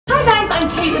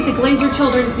Kate with the Glazer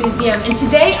Children's Museum, and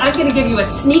today I'm going to give you a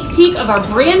sneak peek of our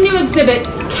brand new exhibit,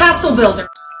 Castle Builder.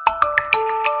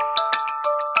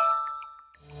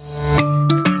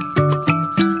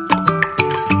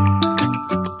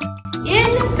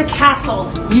 In the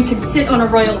castle, you can sit on a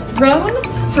royal throne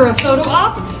for a photo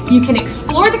op, you can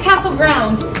explore the castle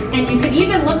grounds, and you can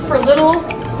even look for little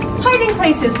hiding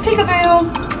places,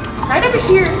 peekaboo. Right over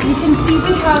here, you can see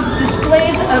we have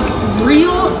displays of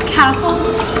real castles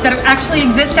that actually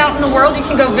exist out in the world. You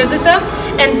can go visit them.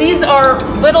 And these are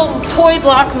little toy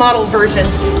block model versions.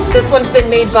 This one's been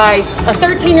made by a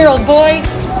 13-year-old boy,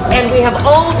 and we have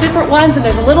all different ones, and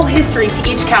there's a little history to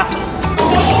each castle.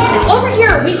 And over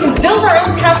here, we can build our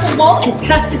own castle wall and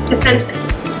test its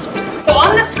defenses. So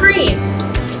on the screen,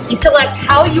 you select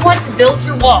how you want to build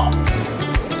your wall.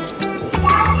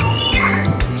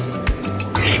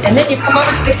 And then you come over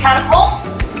to the catapult,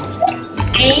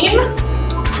 aim,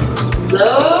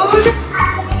 load,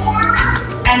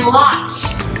 and launch.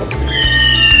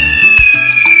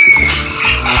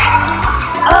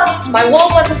 My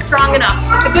wall wasn't strong enough.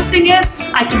 But the good thing is,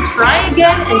 I can try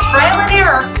again, and trial and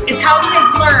error is how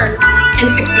kids learn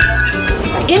and succeed.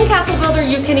 In Castle Builder,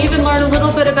 you can even learn a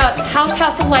little bit about how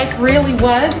castle life really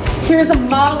was. Here's a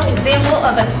model example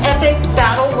of an epic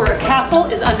battle where a castle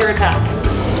is under attack.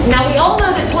 Now, we all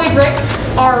know that toy bricks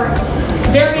are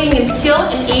varying in skill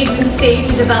and age and stage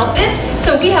of development.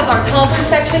 So we have our toddler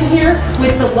section here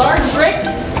with the large bricks,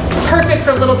 perfect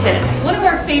for little kids. One of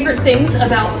our favorite things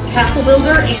about Castle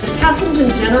Builder and castles in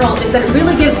general is that it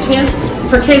really gives chance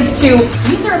for kids to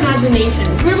use their imagination,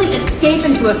 really escape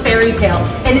into a fairy tale.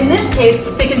 And in this case,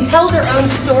 they can tell their own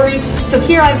story. So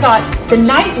here I've got, the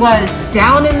knight was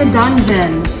down in the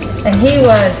dungeon, and he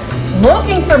was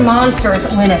looking for monsters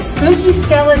when a spooky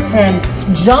skeleton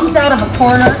jumped out of a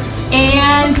corner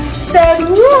and said,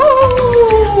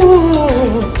 "Whoa!"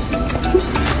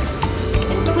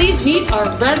 And please meet our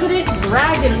resident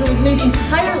dragon, who is made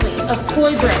entirely of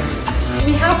toy bricks.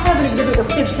 We have to have an exhibit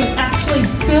where kids can actually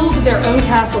build their own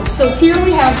castles. So here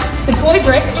we have the toy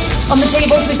bricks on the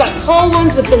tables. We've got tall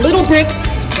ones with the little bricks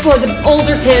for the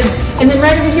older kids. And then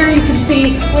right over here you can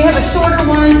see we have a shorter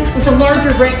one with the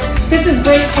larger bricks. This is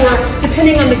great for,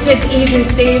 depending on the kid's age and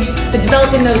stage, but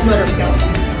developing those motor skills.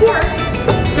 Of course,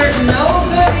 there's no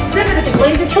good exhibit at the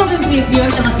Glazer Children's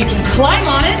Museum unless you can climb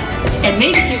on it and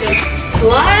maybe even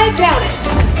slide down it.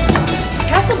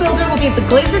 Castle Builder will be at the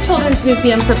Glazer Children's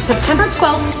Museum from September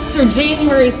 12th through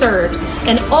January 3rd.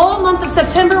 And all month of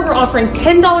September, we're offering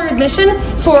 $10 admission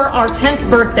for our 10th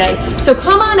birthday. So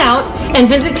come on out and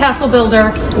visit Castle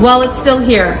Builder while it's still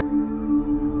here.